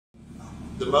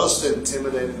The most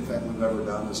intimidating thing we've ever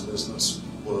done as a business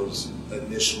was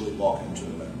initially walking into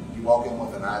the bank. You walk in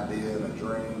with an idea and a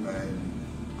dream, and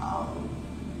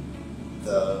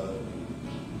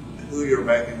who you're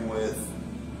banking with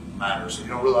matters. You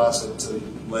don't realize it until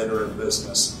later in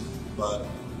business, but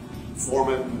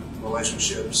forming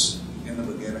relationships in the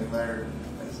beginning there,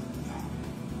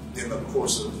 in the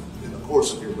course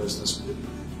of your business, it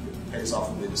pays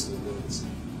off the biggest dividends.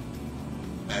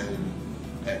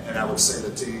 And I would say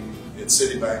the team at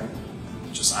Citibank,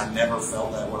 I never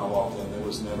felt that when I walked in. There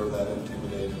was never that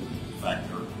intimidating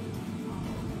factor.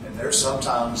 And there's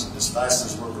sometimes, as fast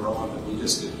as we're growing, that we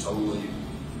just get totally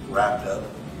wrapped up.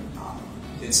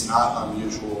 It's not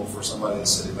unusual for somebody at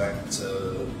Citibank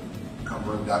to come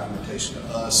bring documentation to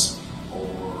us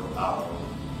or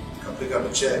come pick up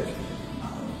a check.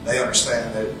 They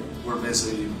understand that we're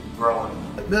busy growing.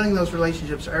 Building those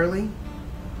relationships early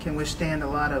can withstand a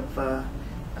lot of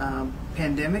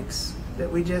pandemics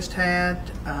that we just had.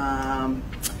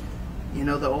 You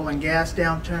know, the oil and gas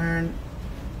downturn.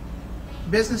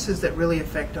 Businesses that really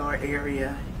affect our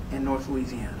area in North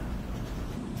Louisiana.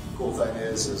 The cool thing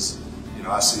is you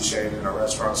know, I see Shane in our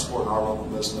restaurant supporting our local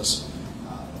business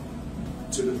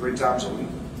 2 to 3 times a week,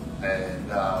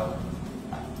 and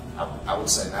I would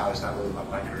say now he's not really my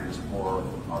banker; he's more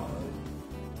our buddy.